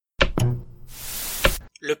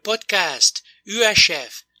Le podcast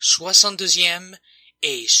UHF 62e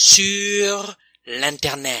est sur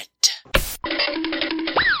l'Internet.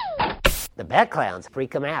 The bad clowns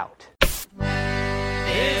freak them out.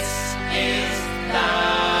 This is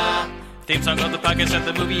the theme song of the podcast of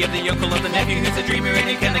the movie of the uncle of the nephew who's a dreamer and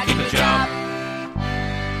he can keep a job.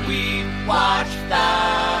 We watch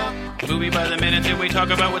the movie by the minute and we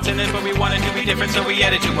talk about what's in it, but we want it to be different, so we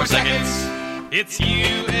added 2 more seconds. It's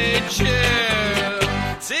UHF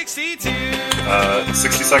 62.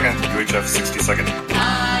 60 second. UHF 60 second.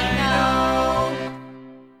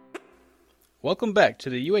 Welcome back to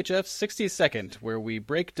the UHF 60 second, where we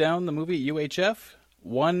break down the movie UHF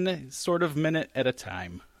one sort of minute at a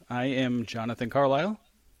time. I am Jonathan Carlisle.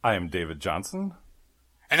 I am David Johnson.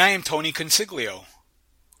 And I am Tony Consiglio.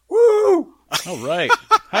 Woo! All right.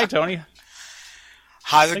 Hi, Tony.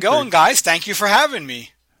 How's it going, guys? Thank you for having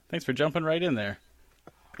me. Thanks for jumping right in there.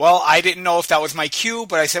 Well, I didn't know if that was my cue,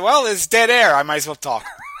 but I said, well, it's dead air. I might as well talk.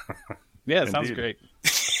 Yeah, it sounds great.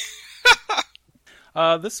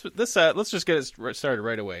 Let's just get it started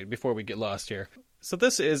right away before we get lost here. So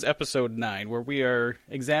this is episode 9, where we are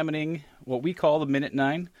examining what we call the Minute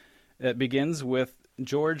 9. It begins with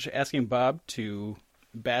George asking Bob to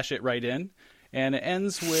bash it right in, and it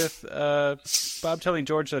ends with Bob telling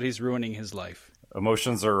George that he's ruining his life.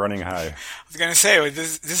 Emotions are running high. I was going to say,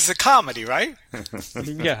 this is a comedy, right?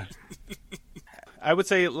 Yeah. I would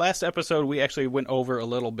say last episode we actually went over a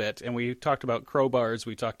little bit, and we talked about crowbars,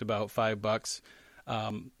 we talked about $5.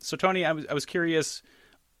 So, Tony, I was curious.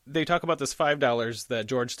 They talk about this $5 that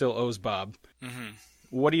George still owes Bob. Mm-hmm.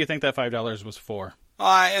 What do you think that $5 was for?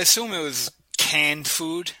 I assume it was canned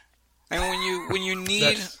food. I mean, when you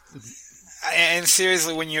need, and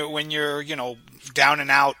seriously, when you're down and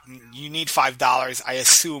out, you need $5. I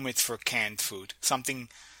assume it's for canned food, something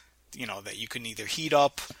that you can either heat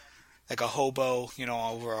up like a hobo,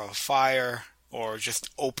 over a fire, or just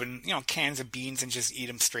open cans of beans and just eat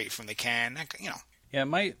them straight from the can. Yeah,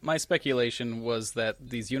 my speculation was that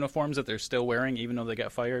these uniforms that they're still wearing, even though they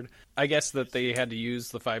got fired, I guess that they had to use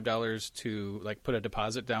the $5 to put a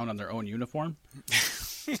deposit down on their own uniform,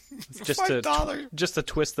 just to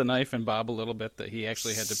twist the knife in Bob a little bit. That he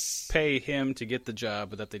actually had to pay him to get the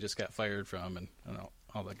job that they just got fired from, and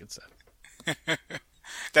all that good stuff.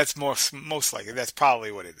 That's most likely. That's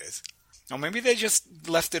probably what it is. Or maybe they just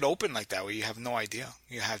left it open like that, where you have no idea.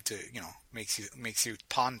 You have to, makes you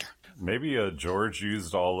ponder. Maybe George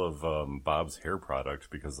used all of Bob's hair product,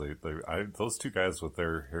 because those two guys with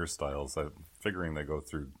their hairstyles, I'm figuring they go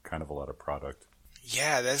through kind of a lot of product.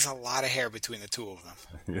 Yeah, there's a lot of hair between the two of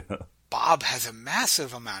them. Yeah. Bob has a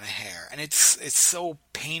massive amount of hair, and it's so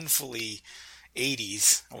painfully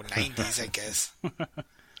 80s or 90s, I guess.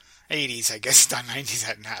 80s, I guess. 90s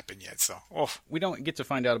hadn't happened yet, so. Oh. We don't get to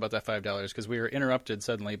find out about that $5 because we were interrupted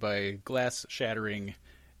suddenly by glass shattering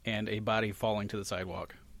and a body falling to the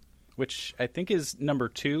sidewalk, which I think is number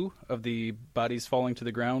 2 of the bodies falling to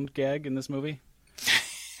the ground gag in this movie.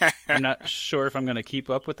 I'm not sure if I'm going to keep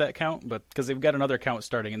up with that count, but because they've got another count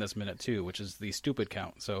starting in this minute too, which is the stupid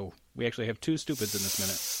count. So we actually have 2 stupids in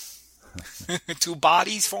this minute. 2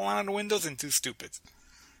 bodies falling on the windows and 2 stupids.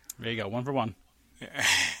 There you go, 1 for 1.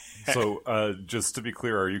 So, just to be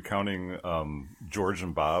clear, are you counting George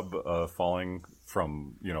and Bob falling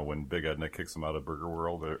from, when Big Edna kicks them out of Burger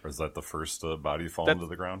World, or is that the first body falling to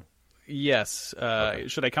the ground? Yes. Okay.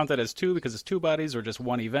 Should I count that as 2 because it's 2 bodies, or just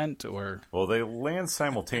 1 event, or? Well, they land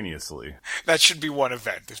simultaneously. That should be 1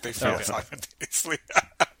 event if they fall simultaneously.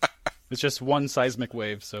 It's just 1 seismic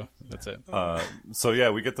wave, so that's it. So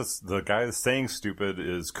yeah, we get this. The guy that's saying stupid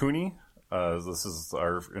is Cooney. This is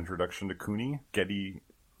our introduction to Cooney. Getty,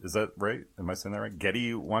 is that right? Am I saying that right?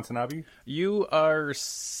 Getty Watanabe? You are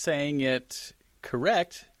saying it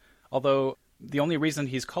correct, although the only reason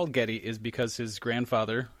he's called Getty is because his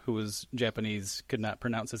grandfather, who was Japanese, could not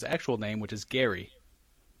pronounce his actual name, which is Gary.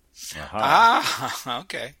 Ah,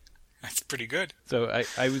 okay. That's pretty good. So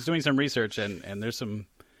I was doing some research, and there's some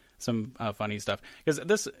funny stuff. Because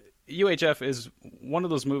this UHF is one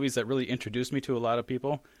of those movies that really introduced me to a lot of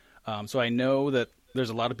people. So I know that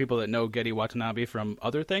there's a lot of people that know Getty Watanabe from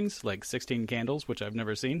other things, like 16 Candles, which I've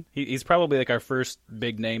never seen. He's probably like our first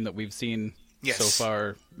big name that we've seen so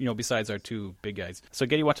far, besides our 2 big guys. So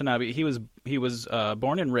Getty Watanabe, he was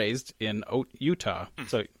born and raised in Utah.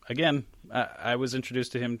 So again, I was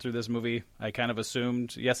introduced to him through this movie. I kind of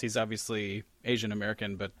assumed, yes, he's obviously Asian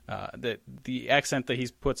American, but the accent that he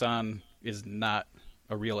puts on is not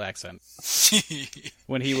a real accent.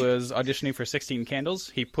 When he was auditioning for 16 Candles,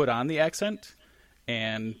 he put on the accent,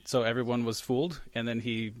 and so everyone was fooled. And then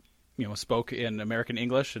he, spoke in American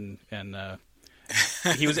English, and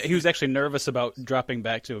he was actually nervous about dropping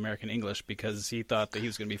back to American English because he thought that he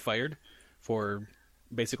was going to be fired for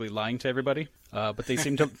basically lying to everybody. But they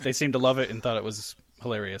seemed to love it and thought it was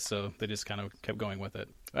hilarious, so they just kind of kept going with it.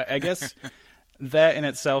 I guess that in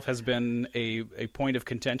itself has been a point of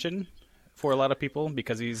contention for a lot of people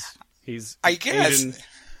because he's I guess. Asian.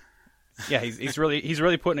 Yeah, he's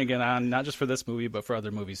really putting it on, not just for this movie but for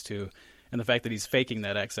other movies too. And the fact that he's faking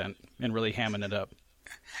that accent and really hamming it up.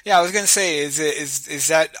 Yeah, I was gonna say, is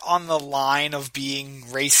that on the line of being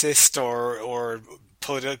racist or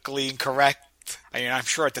politically incorrect? I mean, I'm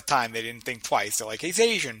sure at the time they didn't think twice. They're like, he's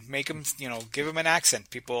Asian, make him, give him an accent,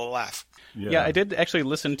 people will laugh. Yeah, I did actually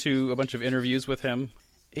listen to a bunch of interviews with him.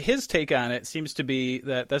 His take on it seems to be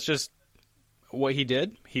that that's just what he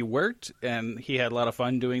did. He worked, and he had a lot of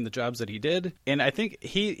fun doing the jobs that he did. And I think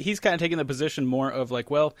he's kind of taking the position more of like,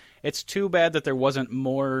 well, it's too bad that there wasn't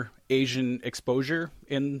more Asian exposure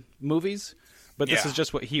in movies, but this is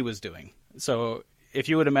just what he was doing. So if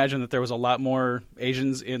you would imagine that there was a lot more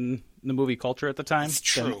Asians in the movie culture at the time,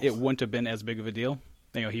 then it wouldn't have been as big of a deal.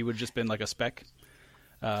 He would have just been like a speck.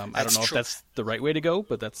 I don't know if that's the right way to go,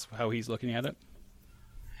 but that's how he's looking at it.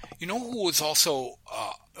 You know who was also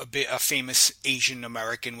a famous Asian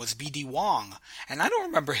American was B.D. Wong, and I don't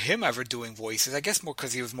remember him ever doing voices. I guess more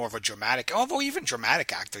because he was more of a dramatic, although even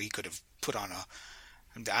dramatic actor, he could have put on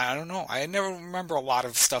I don't know. I never remember a lot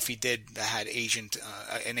of stuff he did that had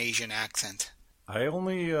an Asian accent.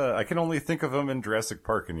 I can only think of him in Jurassic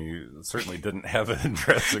Park, and he certainly didn't have it in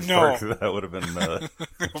Jurassic Park. That would have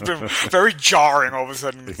been very jarring. All of a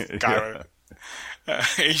sudden, this guy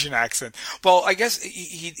with Asian accent. Well, I guess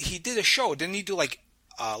he did a show, didn't he? Do like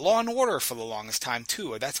Law and Order for the longest time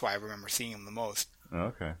too. That's why I remember seeing him the most.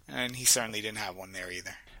 Okay. And he certainly didn't have one there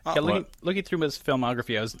either. Looking through his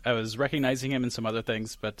filmography, I was recognizing him in some other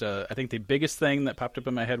things, but I think the biggest thing that popped up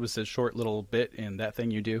in my head was his short little bit in That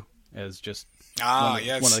Thing You Do as just one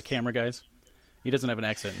of the camera guys. He doesn't have an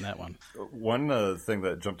accent in that one. One thing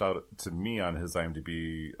that jumped out to me on his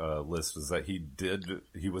IMDb list was that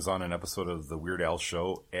he was on an episode of the Weird Al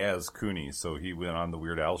Show as Cooney. So he went on the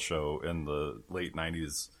Weird Al Show in the late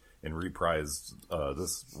 90s and reprised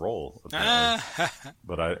this role.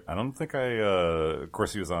 But I don't think of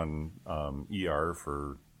course he was on ER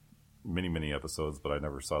for many episodes, but I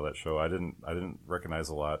never saw that show. I didn't recognize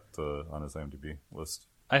a lot on his IMDb list.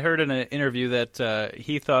 I heard in an interview that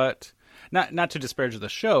he thought, not to disparage the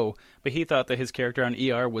show, but he thought that his character on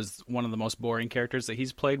ER was one of the most boring characters that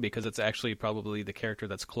he's played because it's actually probably the character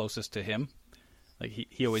that's closest to him. Like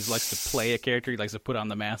he always likes to play a character. He likes to put on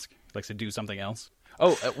the mask. He likes to do something else.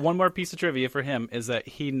 Oh, one more piece of trivia for him is that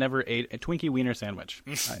he never ate a Twinkie Wiener sandwich.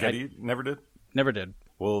 Getty never did? Never did.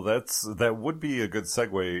 Well, that would be a good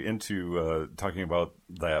segue into talking about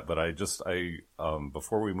that. But I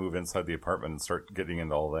before we move inside the apartment and start getting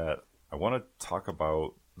into all that, I want to talk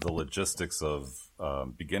about the logistics of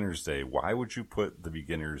Beginner's Day. Why would you put the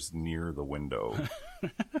beginners near the window?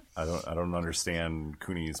 I don't understand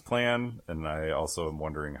Cooney's plan, and I also am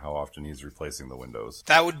wondering how often he's replacing the windows.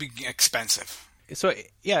 That would be expensive. So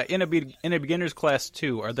yeah, in a beginner's class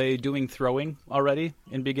too, are they doing throwing already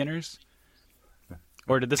in beginners?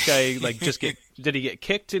 Or did this guy did he get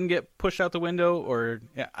kicked and get pushed out the window? Or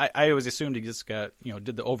I always assumed he just got,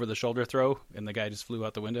 did the over the shoulder throw and the guy just flew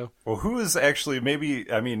out the window. Well, who is actually,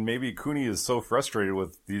 maybe Cooney is so frustrated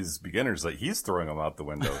with these beginners that he's throwing them out the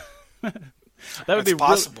window. That would be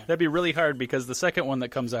possible. That'd be really hard because the second one that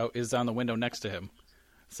comes out is on the window next to him.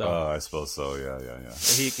 So I suppose so. Yeah.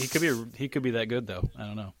 He could be that good though. I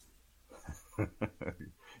don't know.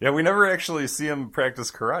 Yeah, we never actually see him practice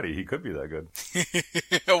karate. He could be that good.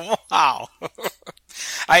 Wow.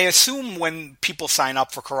 I assume when people sign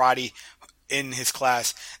up for karate in his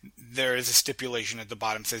class, there is a stipulation at the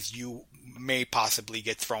bottom that says you may possibly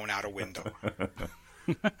get thrown out a window.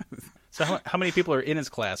 So how many people are in his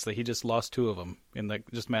class that he just lost 2 of them in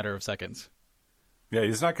just a matter of seconds? Yeah,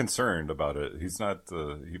 he's not concerned about it. He's not.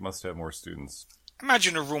 He must have more students.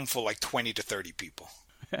 Imagine a room full 20 to 30 people.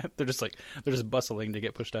 They're just bustling to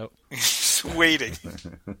get pushed out. Just waiting.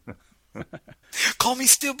 Call me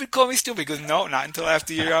stupid. Because no, not until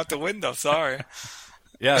after you're out the window. Sorry.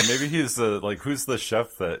 Yeah, maybe he's who's the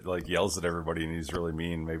chef that yells at everybody and he's really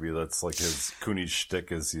mean. Maybe that's his Cooney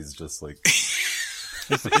shtick is he's just like.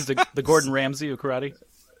 Is the Gordon Ramsay of karate?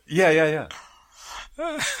 Yeah.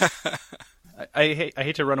 I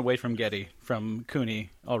hate to run away from Getty from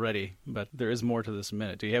Cooney already, but there is more to this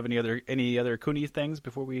minute. Do you have any other Cooney things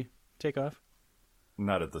before we take off?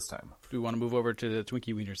 Not at this time. Do we want to move over to the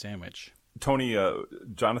Twinkie Wiener sandwich? Tony,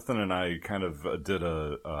 Jonathan and I kind of did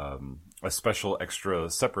a a special extra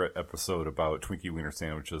separate episode about Twinkie Wiener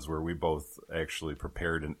sandwiches where we both actually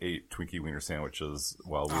prepared and ate Twinkie Wiener sandwiches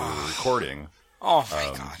while we were recording. Oh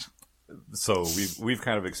my God. So we've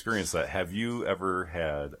kind of experienced that. Have you ever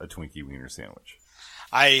had a Twinkie Wiener sandwich?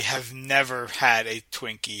 I have never had a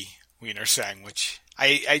Twinkie Wiener sandwich.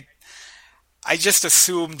 I just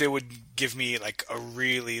assumed they would give me like a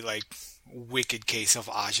really like wicked case of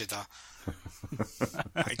agita.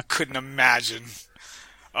 I couldn't imagine.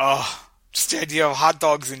 Oh, just the idea of hot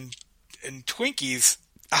dogs and Twinkies.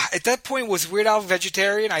 At that point, was Weird Al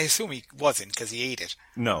vegetarian? I assume he wasn't because he ate it.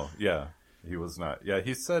 No, yeah. He was not. Yeah,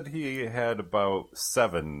 he said he had about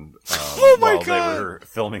 7 Oh my while God. they were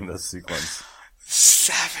filming this sequence.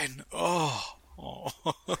 7. Oh.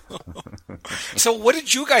 So what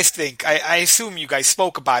did you guys think? I assume you guys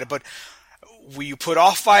spoke about it, but were you put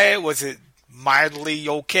off by it? Was it mildly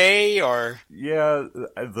okay, or? Yeah,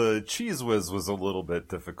 the cheese whiz was a little bit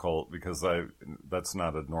difficult because that's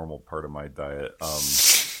not a normal part of my diet.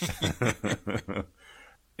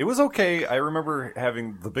 It was okay. I remember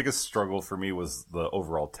having the biggest struggle for me was the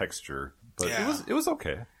overall texture, but it was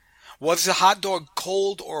okay. Was the hot dog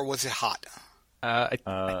cold or was it hot?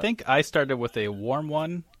 I think I started with a warm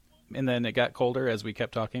one, and then it got colder as we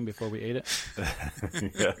kept talking before we ate it.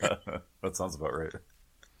 Yeah, that sounds about right.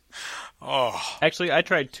 Oh, Actually, I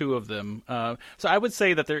tried 2 of them. So I would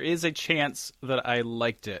say that there is a chance that I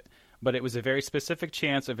liked it, but it was a very specific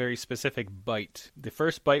chance, a very specific bite. The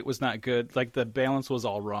first bite was not good. Like, the balance was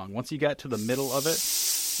all wrong. Once you got to the middle of it,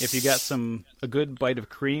 if you got a good bite of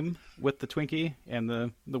cream with the Twinkie and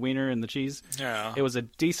the wiener and the cheese, yeah. it was a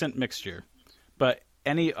decent mixture. But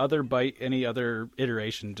any other bite, any other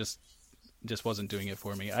iteration just wasn't doing it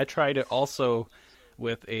for me. I tried it also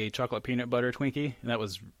with a chocolate peanut butter Twinkie, and that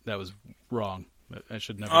was wrong. I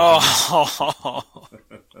should never. Oh.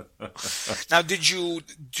 Now, did you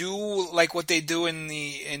do like what they do in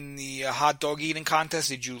the hot dog eating contest?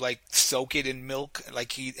 Did you like soak it in milk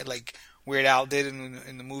like Weird Al did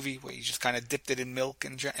in the movie, where you just kind of dipped it in milk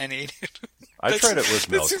and ate it? I tried it with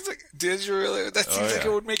milk. Did you really? That seems like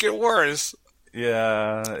it would make it worse.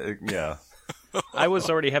 Yeah. I was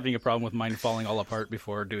already having a problem with mine falling all apart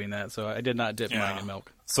before doing that, so I did not dip mine in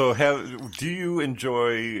milk. So do you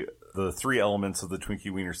enjoy the 3 elements of the Twinkie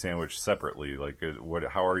Wiener sandwich separately? Like,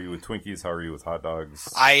 how are you with Twinkies? How are you with hot dogs?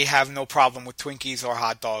 I have no problem with Twinkies or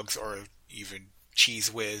hot dogs or even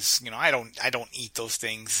Cheese Whiz. I don't eat those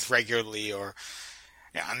things regularly, or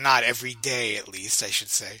not every day, at least I should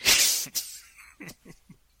say.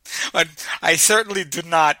 But I certainly did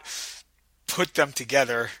not put them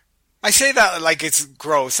together. I say that like it's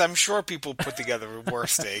gross. I'm sure people put together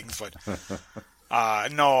worse things, but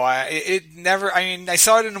no, it never. I mean, I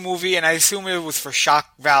saw it in a movie, and I assume it was for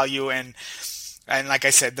shock value, and like I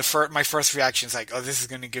said, my first reaction is like, oh, this is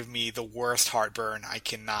going to give me the worst heartburn. I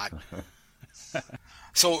cannot.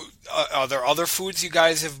 So, are there other foods you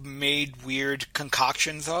guys have made weird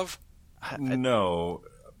concoctions of? No,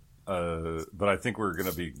 but I think we're going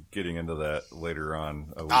to be getting into that later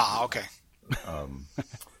on. Okay.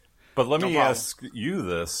 But let me ask you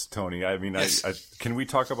this, Tony. I mean, yes. Can we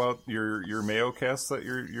talk about your Mayo cast that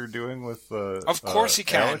you're doing with? Of course you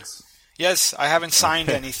can. Alex? Yes, I haven't signed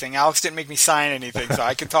anything. Alex didn't make me sign anything, so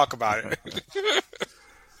I can talk about it.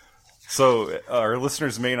 So our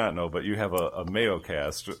listeners may not know, but you have a Mayo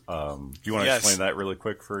cast. Do you want to explain that really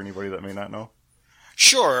quick for anybody that may not know?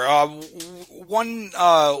 Sure.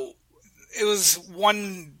 It was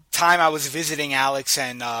one time I was visiting Alex,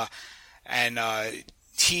 and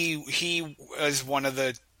he was one of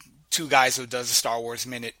the 2 guys who does the Star Wars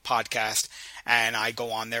Minute podcast, and I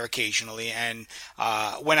go on there occasionally. And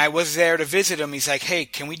when I was there to visit him, he's like, "Hey,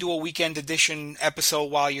 can we do a weekend edition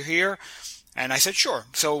episode while you're here?" And I said, "Sure."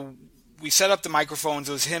 So we set up the microphones.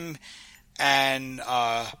 It was him and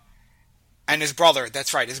his brother.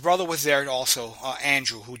 That's right, his brother was there also,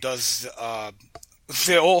 Andrew, who does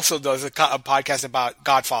also does a podcast about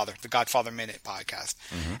Godfather, the Godfather Minute podcast,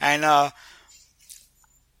 and I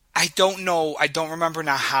don't remember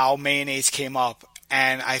now how mayonnaise came up,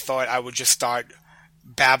 and I thought I would just start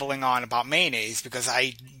babbling on about mayonnaise because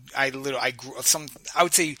I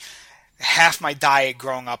would say half my diet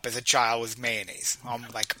growing up as a child was mayonnaise.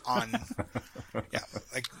 Like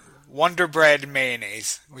Wonder Bread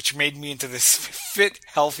mayonnaise, which made me into this fit,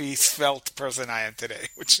 healthy, svelte person I am today.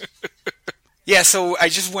 Yeah, so I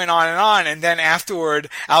just went on, and then afterward,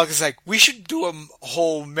 Alex was like, "We should do a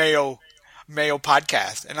whole Mayo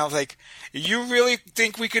podcast." And I was like, "You really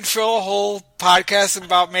think we could fill a whole podcast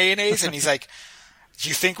about mayonnaise?" And he's like, "Do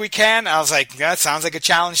you think we can?" I was like, "That sounds like a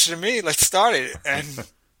challenge to me. Let's start it." And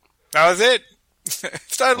that was it.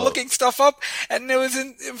 Started looking stuff up, and there was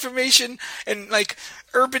information and like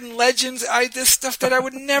urban legends. This stuff that I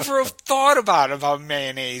would never have thought about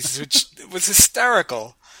mayonnaise, which was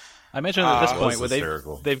hysterical. I imagine at this point,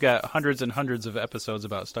 hysterical. they've got hundreds and hundreds of episodes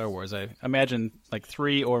about Star Wars. I imagine like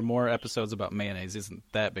 3 or more episodes about mayonnaise isn't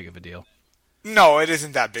that big of a deal. No, it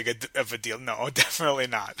isn't that big of a deal. No, definitely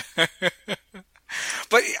not.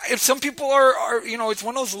 But if some people are, it's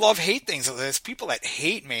one of those love-hate things. There's people that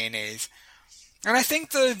hate mayonnaise. And I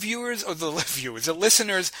think the the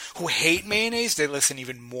listeners who hate mayonnaise, they listen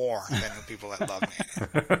even more than the people that love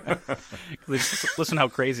mayonnaise. Listen how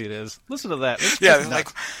crazy it is. Listen to that. Yeah, like,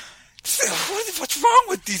 what's wrong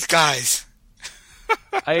with these guys?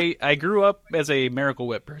 I grew up as a Miracle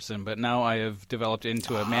Whip person, but now I have developed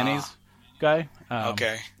into a mayonnaise guy.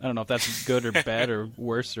 Okay. I don't know if that's good or bad or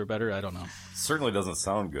worse or better. I don't know. Certainly doesn't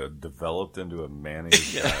sound good. Developed into a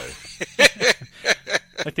mayonnaise guy.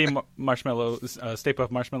 Like the marshmallow, Stay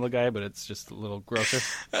Puft Marshmallow guy, but it's just a little grosser.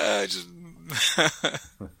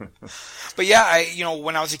 But yeah,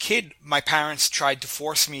 when I was a kid, my parents tried to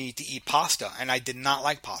force me to eat pasta, and I did not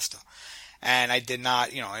like pasta. And I did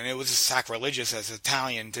not, and it was sacrilegious as an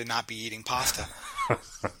Italian to not be eating pasta.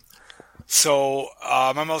 So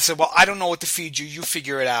my mother said, well, I don't know what to feed you. You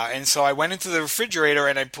figure it out. And so I went into the refrigerator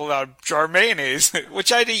and I pulled out a jar of mayonnaise,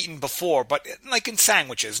 which I'd eaten before, but like in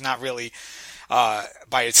sandwiches, not really by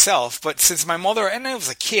itself. But since my mother, and I was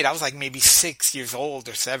a kid, I was like maybe 6 years old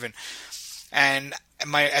or 7. And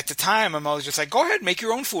at the time, my mother was just like, go ahead, make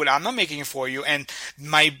your own food. I'm not making it for you. And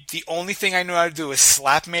the only thing I knew how to do is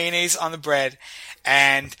slap mayonnaise on the bread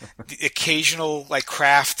and the occasional like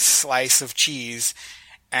Kraft slice of cheese.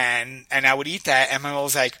 And I would eat that, and my mom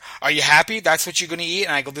was like, "Are you happy? That's what you're going to eat?"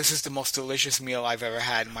 And I go, "This is the most delicious meal I've ever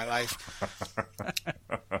had in my life."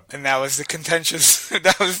 And that was the contentious.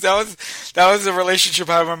 That was the relationship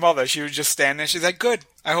I had with my mother. She would just stand there. She's like, "Good.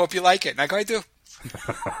 I hope you like it." And I go, "I do."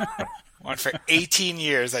 For 18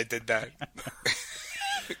 years, I did that.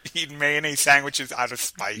 Eating mayonnaise sandwiches out of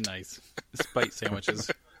spite. Nice, spite sandwiches.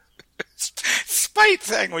 Spite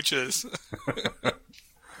sandwiches.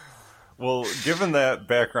 Well, given that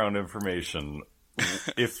background information,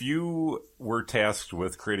 if you were tasked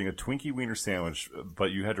with creating a Twinkie Wiener sandwich,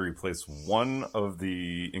 but you had to replace one of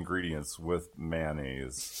the ingredients with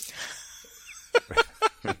mayonnaise,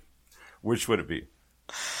 which would it be?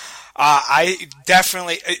 I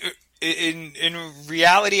definitely, in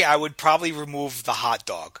reality, I would probably remove the hot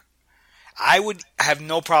dog. I would have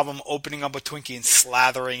no problem opening up a Twinkie and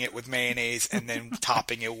slathering it with mayonnaise and then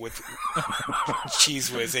topping it with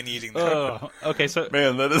Cheez Whiz and eating that. Oh, okay, so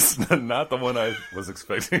Man, that is not the one I was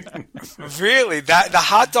expecting. Really, the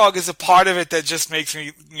hot dog is a part of it that just makes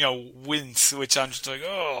me, wince, which I'm just like,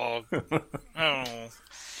 oh. And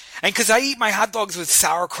because I eat my hot dogs with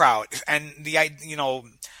sauerkraut, and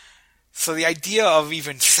so the idea of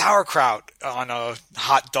even sauerkraut on a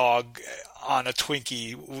hot dog on a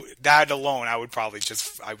Twinkie, that alone, I would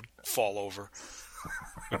fall over.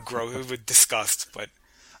 With disgust, but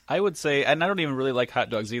I would say, and I don't even really like hot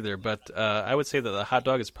dogs either, but I would say that the hot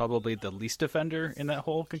dog is probably the least offender in that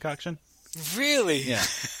whole concoction. Really? Yeah.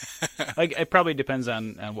 It probably depends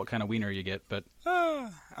on what kind of wiener you get, but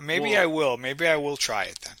maybe I will. Maybe I will try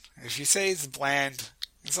it then. If you say it's bland,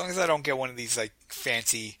 as long as I don't get one of these like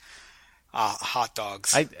fancy hot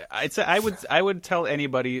dogs. I'd say I would tell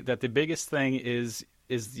anybody that the biggest thing is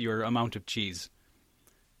your amount of cheese.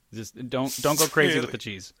 Just don't go crazy with the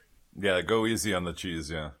cheese. Yeah, go easy on the cheese.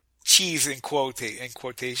 Yeah, cheese in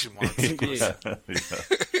quotation marks.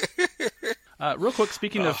 Yeah. Real quick,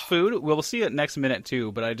 speaking of food, we'll see it next minute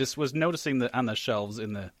too. But I just was noticing that on the shelves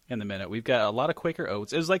in the minute, we've got a lot of Quaker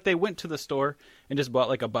Oats. It was like they went to the store and just bought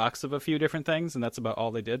like a box of a few different things, and that's about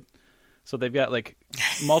all they did. So they've got like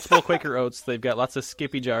multiple Quaker Oats. They've got lots of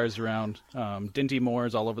Skippy jars around, Dinty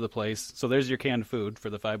Moores all over the place. So there's your canned food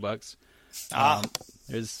for the $5.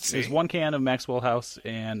 There's one can of Maxwell House,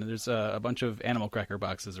 and there's a bunch of Animal Cracker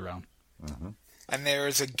boxes around. Mm-hmm. And there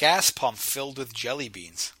is a gas pump filled with jelly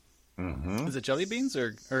beans. Mm-hmm. Is it jelly beans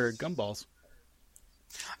or gumballs?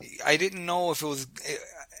 I didn't know if it was.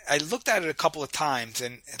 I looked at it a couple of times,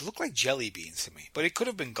 and it looked like jelly beans to me, but it could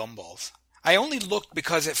have been gumballs. I only looked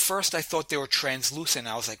because at first I thought they were translucent.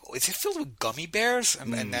 I was like, is it filled with gummy bears?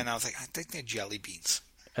 And then I was like, I think they're jelly beans.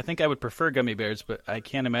 I think I would prefer gummy bears, but I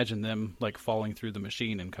can't imagine them like falling through the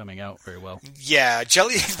machine and coming out very well. Yeah,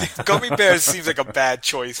 gummy bears seems like a bad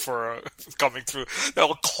choice for coming through.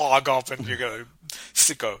 They'll clog up, and you're gonna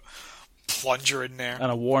stick a plunger in there. On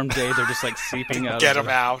a warm day, they're just like seeping out. Get them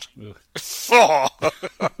out. Oh.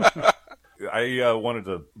 I I wanted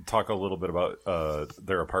to talk a little bit about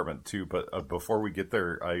their apartment too, but before we get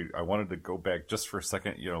there, I wanted to go back just for a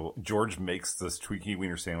second. You know, George makes this Twinkie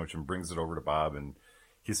Wiener sandwich and brings it over to Bob, and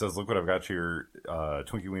he says, "Look what I've got here,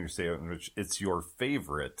 Twinkie Wiener sandwich. It's your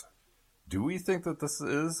favorite." Do we think that this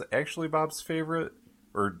is actually Bob's favorite,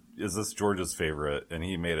 or is this George's favorite, and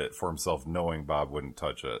he made it for himself knowing Bob wouldn't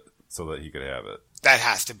touch it so that he could have it? That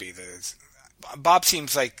has to be Bob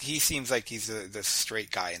seems like he's the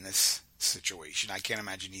straight guy in this situation. I can't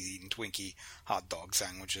imagine he's eating Twinkie hot dog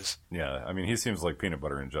sandwiches. Yeah, I mean, he seems like peanut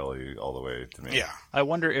butter and jelly all the way to me. Yeah. I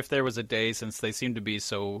wonder if there was a day, since they seem to be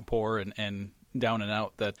so poor and down and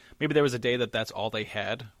out, that maybe there was a day that that's all they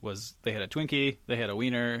had, was they had a Twinkie, they had a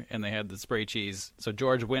wiener, and they had the spray cheese. So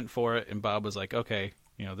George went for it, and Bob was like, okay,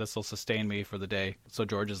 you know, this will sustain me for the day. So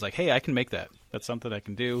George is like, hey, I can make that. That's something I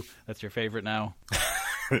can do. That's your favorite now.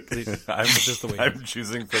 I'm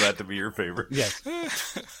choosing for that to be your favorite. Yes.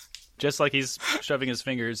 Just like he's shoving his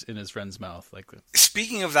fingers in his friend's mouth.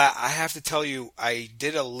 Speaking of that, I have to tell you, I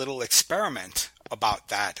did a little experiment about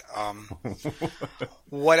that.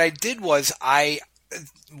 What I did was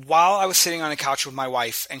while I was sitting on the couch with my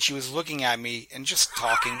wife and she was looking at me and just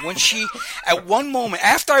talking, when she, at one moment,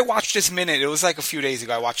 after I watched this minute, it was like a few days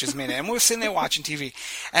ago, I watched this minute, and we were sitting there watching TV.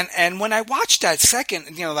 And when I watched that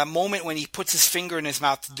second, you know, that moment when he puts his finger in his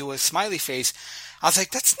mouth to do a smiley face, I was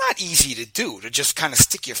like, that's not easy to do, to just kind of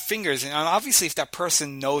stick your fingers in. And obviously, if that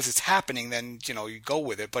person knows it's happening, then, you know, you go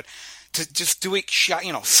with it. But to just do it,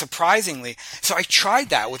 you know, surprisingly. So I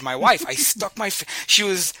tried that with my wife. I stuck she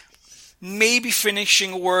was maybe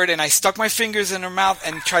finishing a word, and I stuck my fingers in her mouth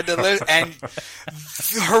and tried to and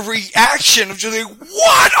her reaction of just like,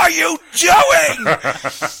 what are you doing?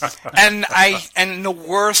 and the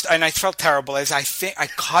worst, and I felt terrible, is I think I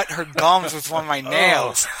cut her gums with one of my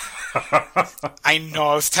nails. I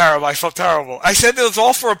know, it was terrible. I felt terrible. I said it was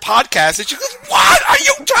all for a podcast, and she goes, what are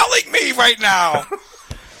you telling me right now?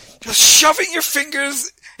 Just shoving your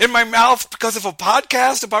fingers in my mouth because of a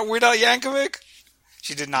podcast about Weird Al Yankovic?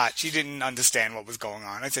 She did not. She didn't understand what was going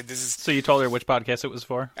on. I said, this is... So you told her which podcast it was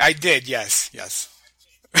for? I did, yes.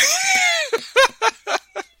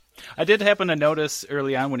 I did happen to notice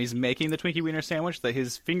early on when he's making the Twinkie Wiener sandwich that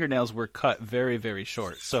his fingernails were cut very, very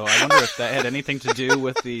short. So I wonder if that had anything to do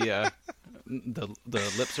with the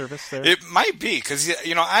lip service there. It might be, because,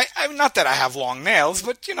 you know, I'm not that I have long nails,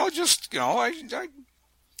 but, you know, just, you know, I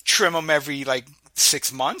trim them every,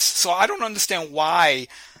 6 months. So I don't understand why...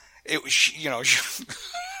 It was, you know,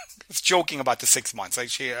 it's joking about the 6 months. I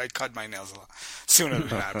cut my nails a lot sooner than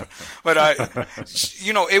that. But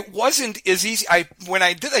you know, it wasn't as easy. When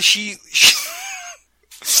I did that, she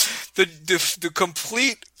the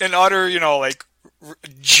complete and utter, you know,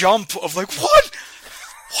 jump of what?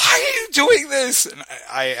 Why are you doing this? And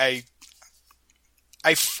I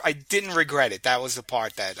didn't regret it. That was the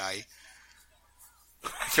part that I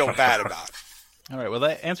feel bad about. All right, well,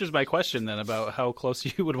 that answers my question then about how close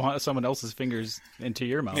you would want someone else's fingers into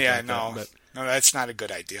your mouth. Yeah, no, that's not a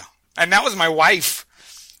good idea. And that was my wife.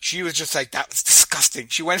 She was just like, that was disgusting.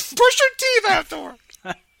 She went, brush your teeth afterward.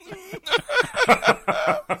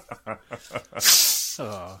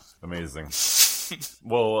 Oh. Amazing.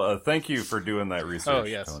 Well, thank you for doing that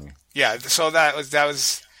research, Tony. Yeah, so that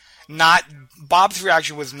was not, Bob's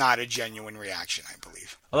reaction was not a genuine reaction, I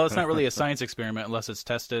believe. Although it's not really a science experiment unless it's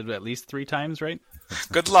tested at least 3 times, right?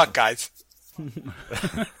 Good luck, guys.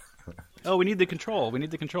 Oh, we need the control.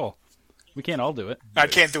 We can't all do it. I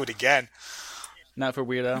can't do it again. Not for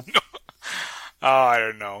Weird Al? Oh, I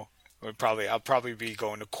don't know. I'll probably be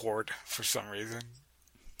going to court for some reason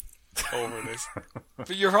over this.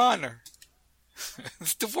 But Your Honor,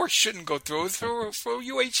 this divorce shouldn't go through. It's for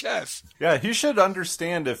UHF. Yeah, he should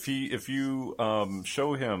understand if you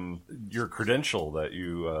show him your credential that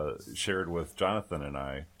you shared with Jonathan and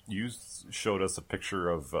I. You showed us a picture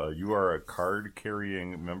of you are a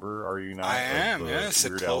card-carrying member, are you not? I am, yes.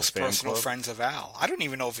 Weird A close personal club? friends of Al. I don't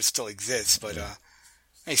even know if it still exists, but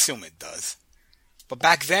I assume it does. But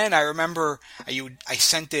back then, I remember I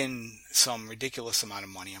sent in some ridiculous amount of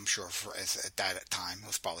money, I'm sure, at that time. It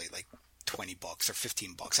was probably $20 or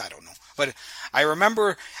 $15, I don't know. But I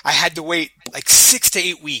remember I had to wait 6 to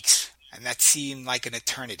 8 weeks, and that seemed like an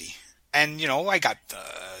eternity. And, you know, I got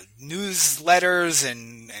newsletters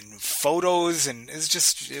and photos, and it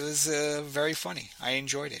was very funny. I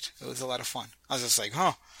enjoyed it. It was a lot of fun. I was just like,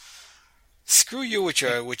 screw you with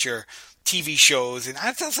your TV shows. And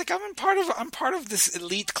I was like, I'm part of this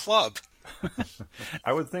elite club.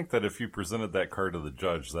 I would think that if you presented that card to the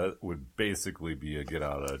judge, that would basically be a get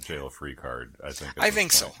out of jail free card. I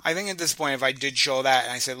think so. I think at this point, if I did show that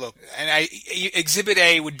and I said, look, and Exhibit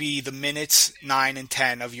A would be the minutes 9 and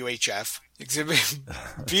 10 of UHF. Exhibit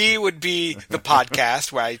B would be the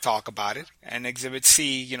podcast where I talk about it, and Exhibit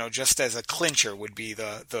C, just as a clincher, would be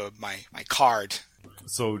my card.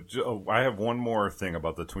 So I have one more thing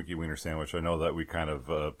about the Twinkie Wiener Sandwich. I know that we kind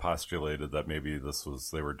of postulated that maybe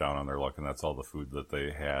they were down on their luck and that's all the food that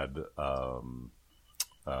they had, on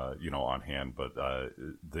hand. But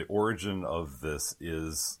the origin of this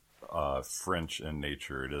is French in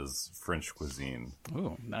nature. It is French cuisine.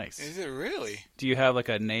 Ooh, nice. Is it really? Do you have like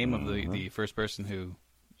a name of the first person who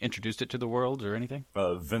introduced it to the world or anything?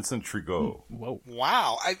 Vincent Trigot. Whoa.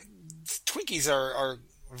 Wow. Twinkies are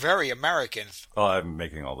very American. Oh, I'm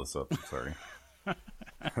making all this up. Sorry.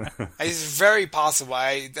 It's very possible.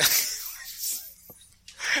 I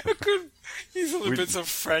could easily been some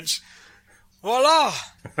French. Voila!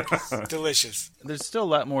 Delicious. There's still a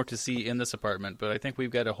lot more to see in this apartment, but I think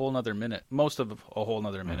we've got a whole nother minute, most of a whole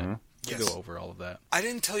nother minute to go over all of that. I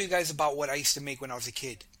didn't tell you guys about what I used to make when I was a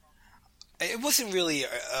kid. It wasn't really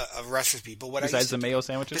a recipe, but what Besides the mayo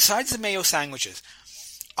sandwiches? Besides the mayo sandwiches,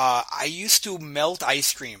 I used to melt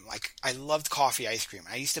ice cream. Like, I loved coffee ice cream.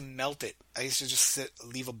 I used to melt it. I used to just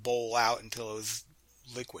leave a bowl out until it was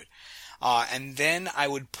liquid. And then I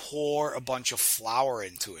would pour a bunch of flour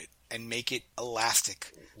into it and make it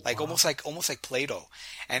elastic, almost like Play-Doh.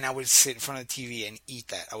 And I would sit in front of the TV and eat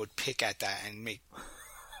that. I would pick at that and make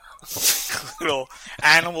little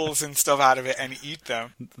animals and stuff out of it and eat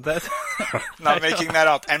them. That's not making that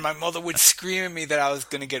up. And my mother would scream at me that I was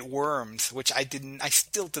going to get worms, which I didn't. I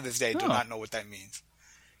still to this day do not know what that means.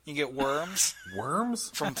 You get worms?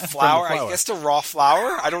 Worms? From flour? I guess the raw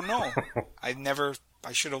flour? I don't know. I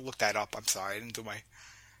should have looked that up. I'm sorry. I didn't do my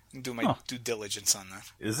due diligence on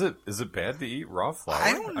that. Is it bad to eat raw flour?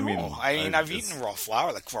 I don't know. I've eaten raw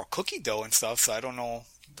flour, like raw cookie dough and stuff, so I don't know.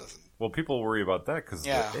 Well, people worry about that because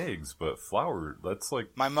of the eggs, but flour, that's like...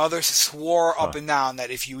 My mother swore up and down that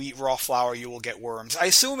if you eat raw flour, you will get worms. I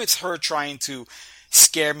assume it's her trying to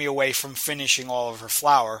scare me away from finishing all of her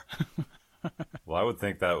flour. Well, I would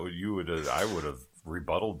think that I would have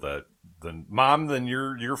rebutted that. Then, Mom, then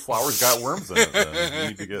your flour's got worms in it. Then you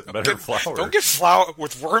need to get better flour. Don't get flour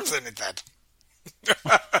with worms in it, then.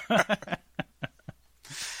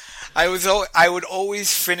 I would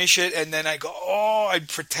always finish it, and then I go, I'd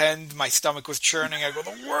pretend my stomach was churning. I go,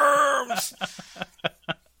 the worms.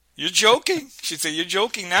 You're joking. She'd say, you're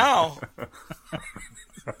joking now.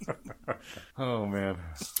 Oh man,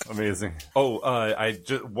 amazing. I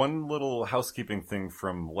just one little housekeeping thing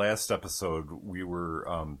from last episode. We were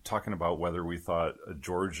talking about whether we thought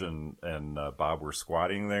George and Bob were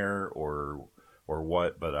squatting there or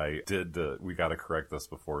what, but we got to correct this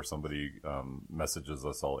before somebody messages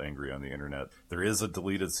us all angry on the internet. There is a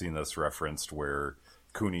deleted scene that's referenced where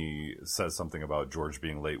Cooney says something about George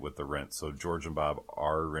being late with the rent. So George and Bob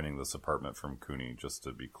are renting this apartment from Cooney, just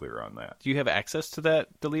to be clear on that. Do you have access to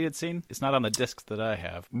that deleted scene? It's not on the disc that I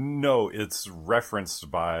have. No, it's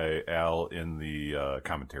referenced by Al in the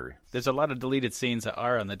commentary. There's a lot of deleted scenes that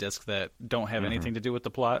are on the disc that don't have anything to do with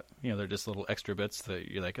the plot. They're just little extra bits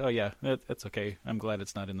that you're like, oh yeah, that's okay. I'm glad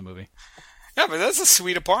it's not in the movie. Yeah, but that's a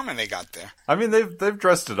sweet apartment they got there. I mean, they've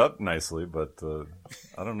dressed it up nicely, but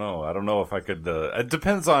I don't know. I don't know if I could. It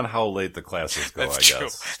depends on how late the classes go. That's I true.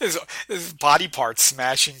 guess there's body parts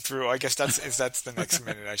smashing through. I guess that's the next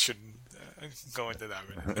minute. I shouldn't go into that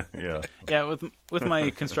minute. Yeah. With my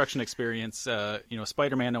construction experience,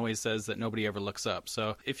 Spider-Man always says that nobody ever looks up.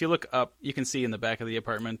 So if you look up, you can see in the back of the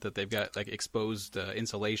apartment that they've got like exposed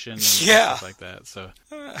insulation and stuff like that. So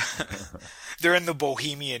they're in the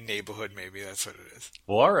Bohemian neighborhood. Maybe that's what it is.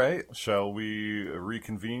 Well, all right. Shall we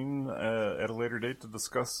reconvene at a later date to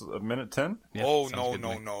discuss minute 10? Yeah,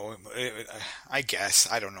 no. I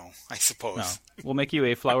guess. I don't know. I suppose. No. We'll make you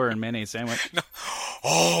a flour and mayonnaise sandwich. No.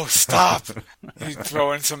 Oh, stop. You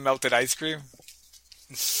throw in some melted ice cream?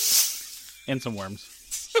 And some worms.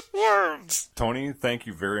 Worms. Tony, thank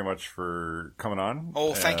you very much for coming on.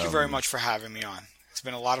 Oh, thank you very much for having me on. It's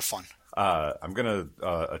been a lot of fun. I'm going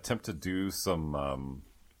to attempt to do some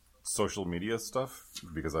social media stuff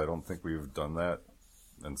because I don't think we've done that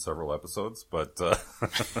in several episodes. But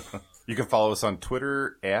you can follow us on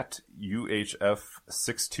Twitter at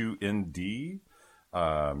UHF62ND.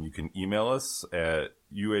 You can email us at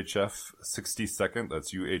UHF62nd,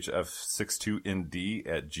 that's UHF62ND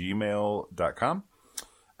at gmail.com.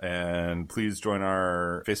 And please join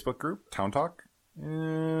our Facebook group, Town Talk.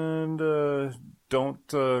 And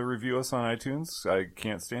don't review us on iTunes. I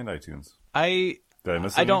can't stand iTunes. I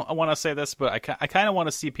I don't want to say this, but I kind of want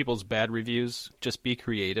to see people's bad reviews. Just be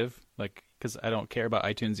creative, because I don't care about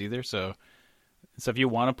iTunes either. So if you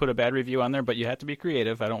want to put a bad review on there, but you have to be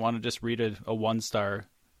creative. I don't want to just read a 1-star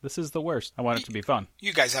This is the worst. I want it to be fun.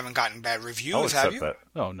 You guys haven't gotten bad I'll reviews, have accept you? that.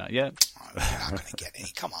 Oh, not yet. Oh, you're not going to get any.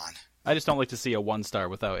 Come on. I just don't like to see a 1-star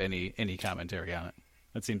without any commentary on it.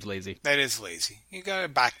 That seems lazy. That is lazy. You got to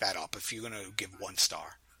back that up if you're going to give 1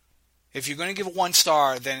 star. If you're going to give 1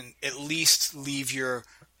 star, then at least leave your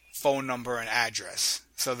phone number and address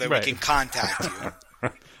so that we can contact you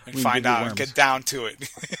and find out and get down to it.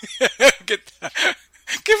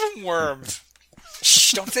 Give them worms.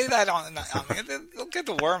 Shh, don't say that on they'll get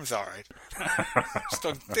the worms all right.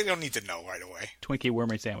 They don't need to know right away. Twinkie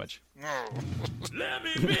wormy sandwich. Let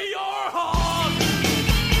me be your hog.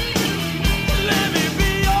 Let me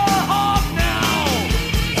be your hog now.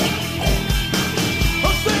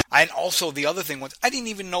 And also the other thing was I didn't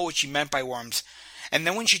even know what she meant by worms. And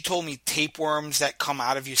then when she told me tapeworms that come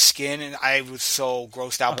out of your skin, and I was so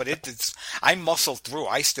grossed out, but I muscled through.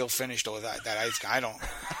 I still finished all that ice cream.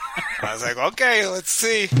 I was like, okay, let's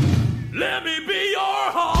see. Let me be your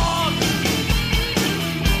hog.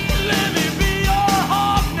 Let me be your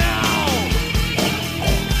hog now.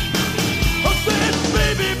 I said,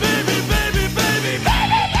 baby, baby, baby, baby, baby, baby.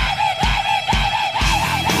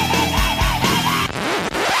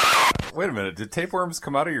 Wait a minute. Did tapeworms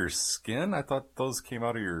come out of your skin? I thought those came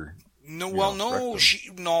out of your... No,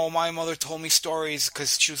 rectum. my mother told me stories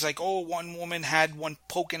because she was like, oh, one woman had one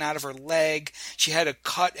poking out of her leg. She had a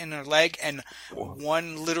cut in her leg, and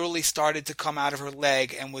one literally started to come out of her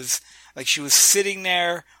leg, and was like she was sitting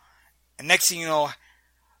there, and next thing you know,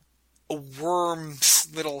 a worm's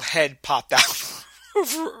little head popped out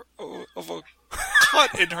of a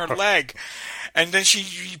cut in her leg. And then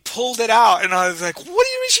she pulled it out, and I was like, what do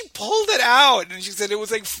you mean she pulled it out? And she said it was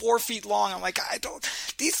like 4 feet long. I'm like,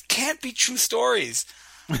 these can't be true stories.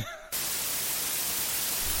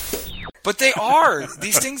 But they are.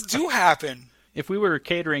 These things do happen. If we were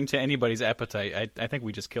catering to anybody's appetite, I think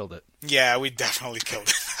we just killed it. Yeah, we definitely killed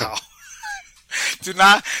it now.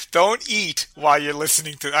 Don't eat while you're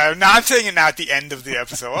listening to, I'm not saying it now at the end of the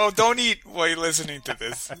episode. Oh, don't eat while you're listening to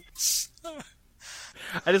this.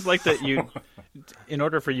 I just like that in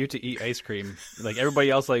order for you to eat ice cream, like everybody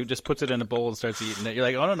else, like just puts it in a bowl and starts eating it. You're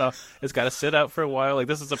like, oh no, it's got to sit out for a while. Like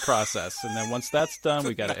this is a process, and then once that's done,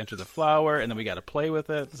 we got to enter the flour, and then we got to play with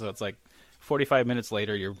it. So it's like 45 minutes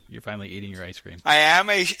later, you're finally eating your ice cream. I am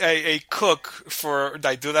a cook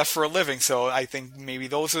I do that for a living, so I think maybe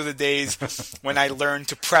those are the days when I learned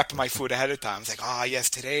to prep my food ahead of time. It's like, yes,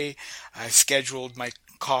 today I scheduled my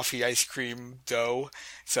coffee ice cream dough,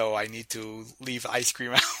 so I need to leave ice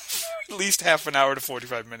cream out for at least half an hour to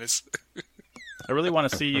 45 minutes. I really want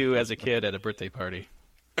to see you as a kid at a birthday party.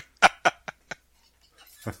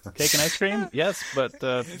 Cake and ice cream? Yes, but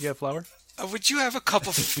do you have flour? Would you have a cup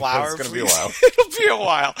of flour, It's going to be a please? while. It'll be a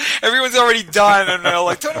while. Everyone's already done, and they're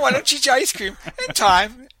like, Tony, why don't you eat your ice cream? In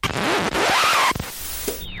time.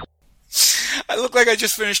 I look like I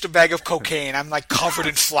just finished a bag of cocaine. I'm like covered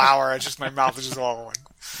in flour. My mouth is just all like...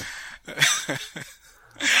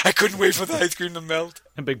 I couldn't wait for the ice cream to melt.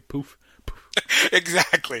 A big poof.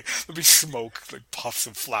 Exactly. There'll be smoke, like puffs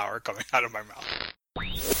of flour coming out of my mouth.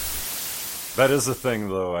 That is a thing,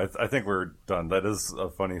 though. I think we're done. That is a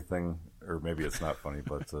funny thing, or maybe it's not funny,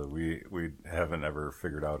 but we haven't ever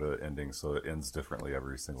figured out an ending, so it ends differently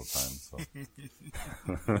every single time. So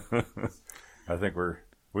I think we're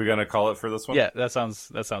gonna call it for this one. Yeah, that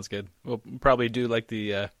sounds good. We'll probably do like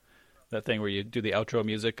the that thing where you do the outro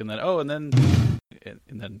music and then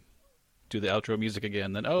do the outro music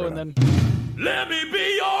again. Then Right and then Let me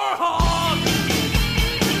be your hog.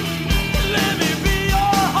 Let me be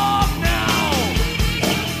your hog now.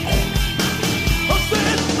 I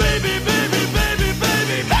said, baby, baby, baby,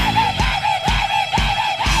 baby, baby.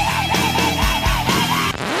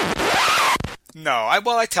 No,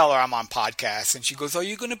 I tell her I'm on podcasts, and she goes, "Are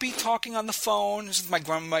you going to be talking on the phone?" This is my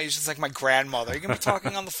grandma. She's like my grandmother. Are you going to be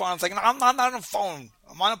talking on the phone? I was like, "No, I'm not on the phone.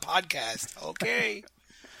 I'm on a podcast." Okay.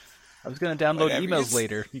 I was going to download Whatever, emails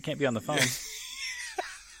later. You can't be on the phone.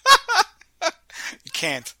 You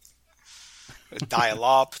can't. Dial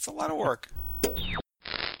up. It's a lot of work.